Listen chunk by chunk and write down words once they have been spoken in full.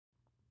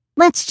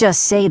Let's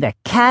just say the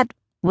cat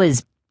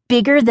was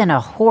bigger than a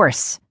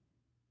horse.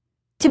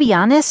 To be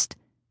honest,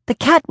 the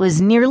cat was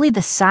nearly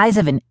the size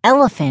of an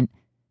elephant,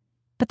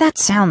 but that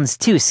sounds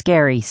too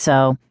scary,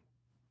 so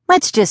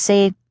let's just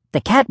say the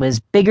cat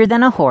was bigger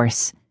than a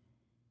horse.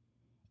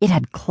 It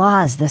had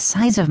claws the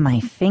size of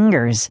my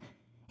fingers.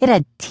 It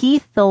had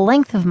teeth the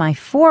length of my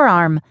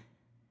forearm.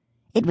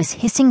 It was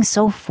hissing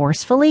so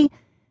forcefully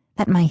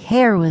that my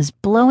hair was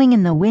blowing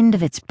in the wind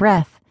of its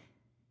breath.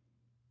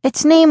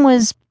 Its name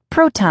was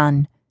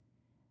Proton.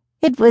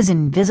 It was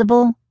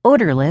invisible,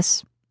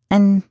 odorless,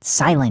 and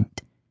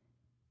silent.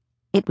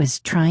 It was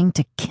trying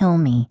to kill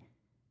me.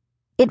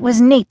 It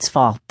was Nate's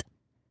fault.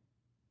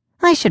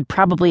 I should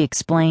probably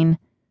explain.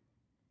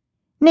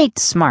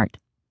 Nate's smart,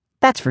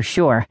 that's for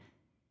sure.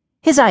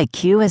 His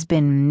IQ has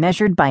been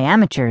measured by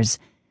amateurs,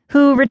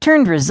 who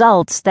returned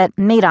results that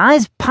made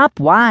eyes pop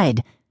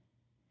wide.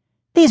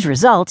 These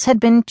results had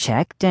been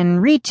checked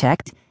and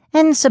rechecked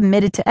and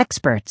submitted to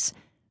experts,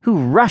 who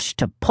rushed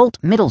to Polt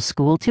Middle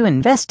School to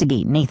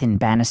investigate Nathan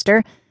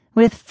Bannister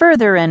with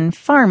further and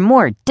far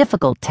more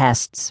difficult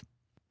tests.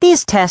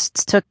 These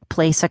tests took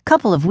place a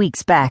couple of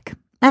weeks back,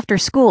 after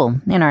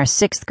school, in our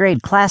 6th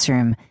grade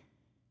classroom.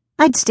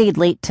 I'd stayed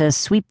late to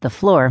sweep the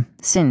floor,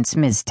 since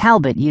Ms.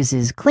 Talbot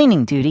uses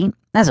cleaning duty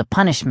as a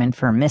punishment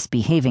for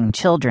misbehaving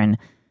children,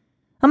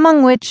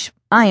 among which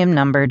I am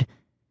numbered.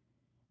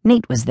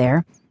 Nate was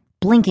there,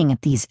 blinking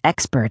at these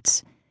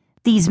experts,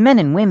 these men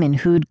and women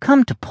who'd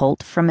come to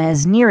Polt from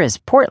as near as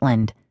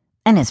Portland,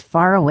 and as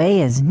far away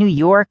as New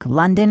York,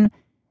 London,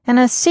 and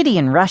a city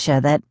in Russia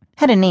that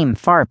had a name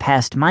far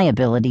past my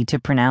ability to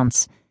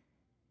pronounce.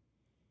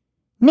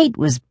 Nate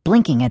was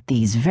blinking at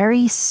these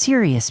very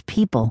serious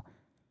people,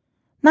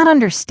 not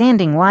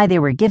understanding why they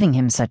were giving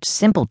him such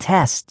simple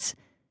tests.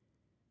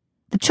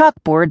 The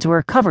chalkboards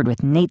were covered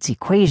with Nate's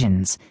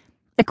equations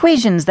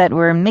that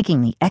were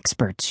making the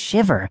experts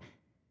shiver.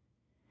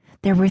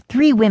 There were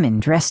 3 women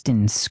dressed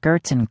in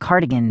skirts and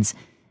cardigans,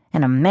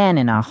 and a man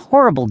in a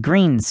horrible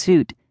green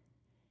suit.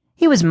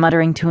 He was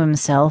muttering to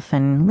himself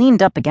and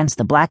leaned up against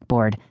the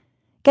blackboard,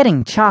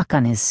 getting chalk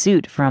on his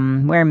suit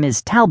from where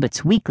Ms.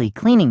 Talbot's weekly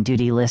cleaning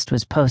duty list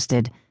was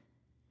posted,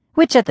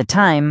 which at the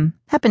time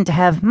happened to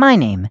have my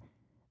name,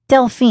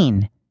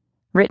 Delphine,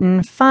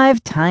 written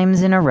 5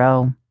 times in a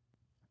row.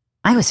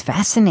 I was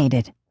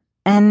fascinated,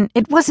 and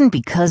it wasn't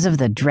because of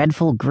the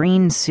dreadful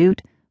green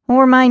suit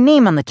or my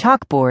name on the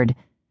chalkboard,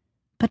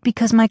 but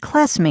because my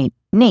classmate,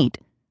 Nate,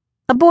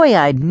 a boy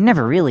I'd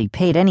never really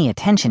paid any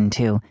attention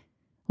to,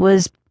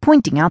 was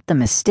pointing out the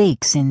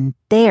mistakes in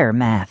their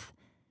math.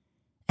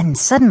 And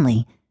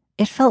suddenly,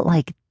 it felt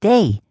like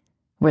they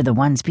were the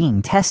ones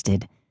being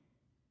tested.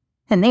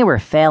 And they were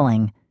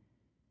failing.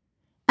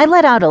 I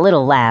let out a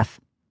little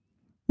laugh.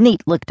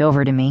 Nate looked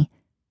over to me.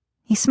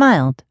 He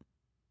smiled.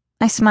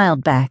 I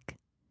smiled back.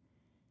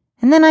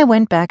 And then I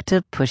went back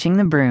to pushing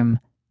the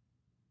broom.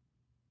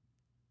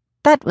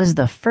 That was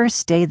the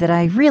first day that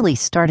I really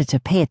started to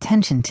pay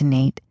attention to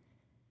Nate.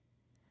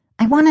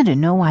 I wanted to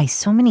know why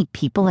so many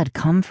people had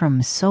come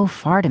from so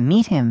far to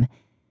meet him,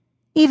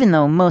 even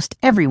though most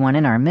everyone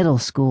in our middle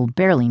school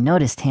barely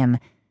noticed him,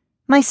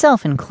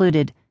 myself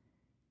included.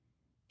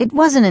 It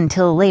wasn't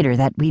until later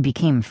that we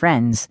became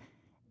friends,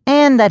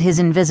 and that his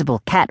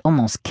invisible cat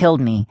almost killed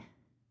me.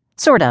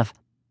 Sort of.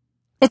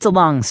 It's a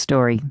long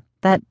story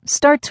that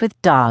starts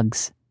with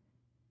dogs.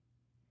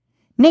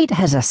 Nate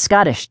has a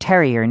Scottish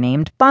terrier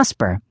named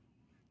Bosper,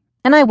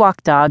 and I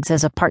walk dogs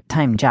as a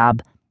part-time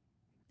job.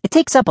 It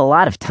takes up a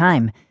lot of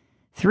time,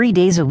 3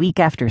 days a week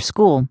after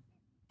school,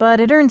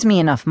 but it earns me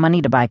enough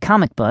money to buy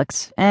comic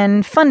books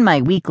and fund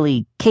my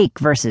weekly cake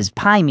versus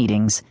pie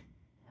meetings,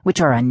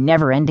 which are a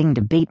never-ending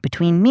debate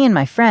between me and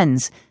my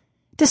friends,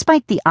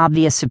 despite the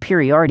obvious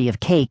superiority of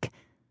cake.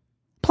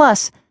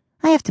 Plus,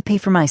 I have to pay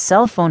for my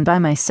cell phone by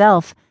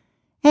myself,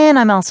 and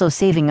I'm also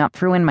saving up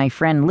for when my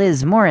friend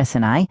Liz Morris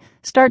and I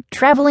start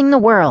traveling the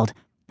world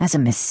as a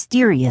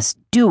mysterious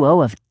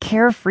duo of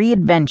carefree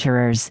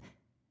adventurers.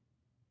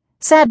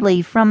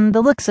 Sadly, from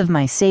the looks of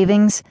my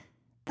savings,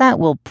 that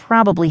will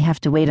probably have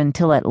to wait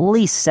until at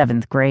least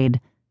 7th grade.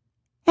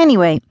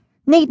 Anyway,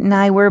 Nate and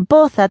I were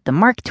both at the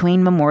Mark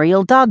Twain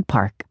Memorial Dog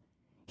Park.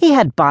 He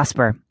had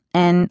Bosper,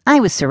 and I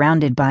was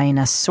surrounded by an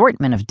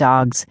assortment of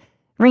dogs,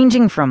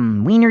 ranging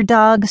from wiener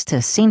dogs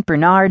to St.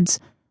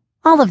 Bernards,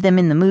 all of them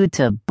in the mood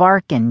to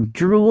bark and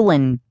drool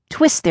and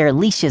twist their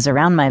leashes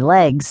around my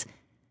legs.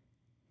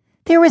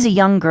 There was a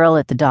young girl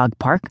at the dog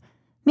park,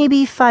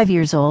 maybe 5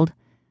 years old,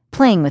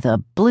 playing with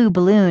a blue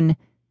balloon.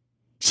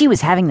 She was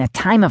having the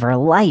time of her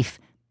life.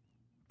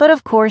 But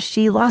of course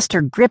she lost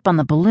her grip on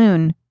the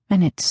balloon,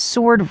 and it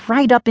soared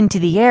right up into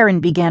the air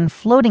and began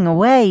floating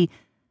away.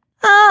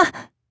 "Ah!"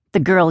 the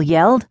girl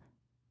yelled.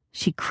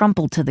 She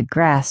crumpled to the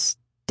grass,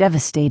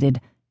 devastated.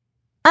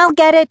 "I'll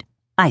get it,"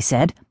 I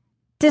said,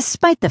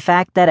 despite the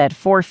fact that at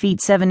 4 feet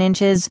 7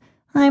 inches,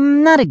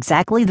 I'm not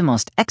exactly the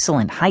most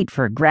excellent height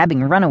for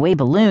grabbing runaway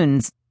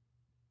balloons.